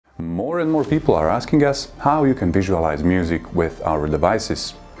More and more people are asking us how you can visualize music with our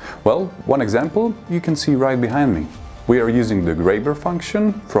devices. Well, one example you can see right behind me. We are using the grabber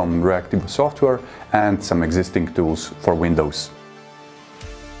function from REACTIVO software and some existing tools for Windows.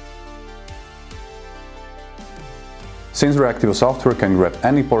 Since REACTIVO software can grab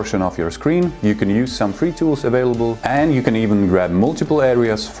any portion of your screen, you can use some free tools available, and you can even grab multiple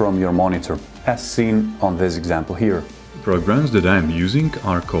areas from your monitor, as seen on this example here. Programs that I am using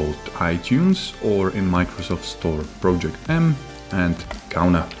are called iTunes, or in Microsoft Store ProjectM and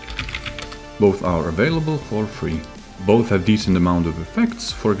Kauna. Both are available for free. Both have decent amount of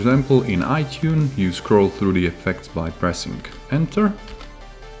effects. For example, in iTunes you scroll through the effects by pressing Enter.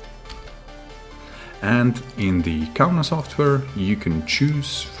 And in the Kauna software you can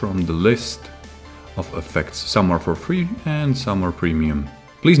choose from the list of effects. Some are for free and some are premium.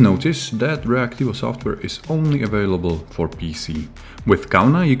 Please notice that REACTIVO software is only available for PC. With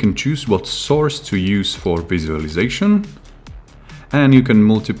Kauna you can choose what source to use for visualization, and you can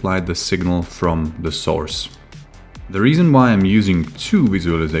multiply the signal from the source. The reason why I'm using two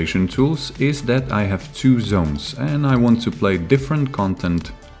visualization tools is that I have two zones and I want to play different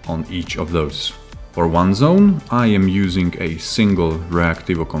content on each of those. For one zone, I am using a single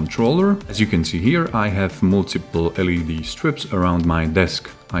REACTIVO controller. As you can see here, I have multiple LED strips around my desk.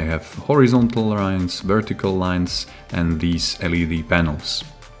 I have horizontal lines, vertical lines, and these LED panels.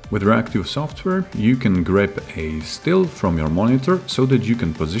 With REACTIVO software, you can grab a still from your monitor so that you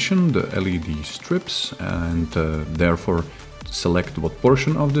can position the LED strips and therefore select what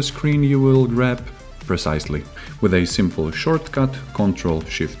portion of the screen you will grab precisely. With a simple shortcut,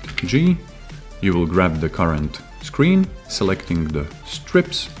 Ctrl-Shift-G, you will grab the current screen. Selecting the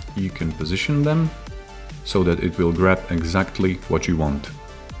strips, you can position them so that it will grab exactly what you want.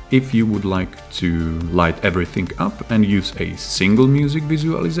 If you would like to light everything up and use a single music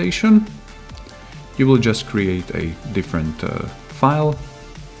visualization, you will just create a different file.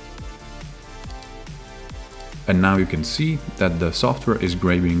 And now you can see that the software is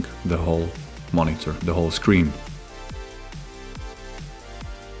grabbing the whole monitor, the whole screen.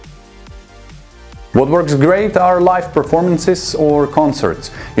 What works great are live performances or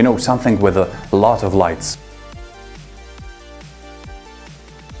concerts, something with a lot of lights.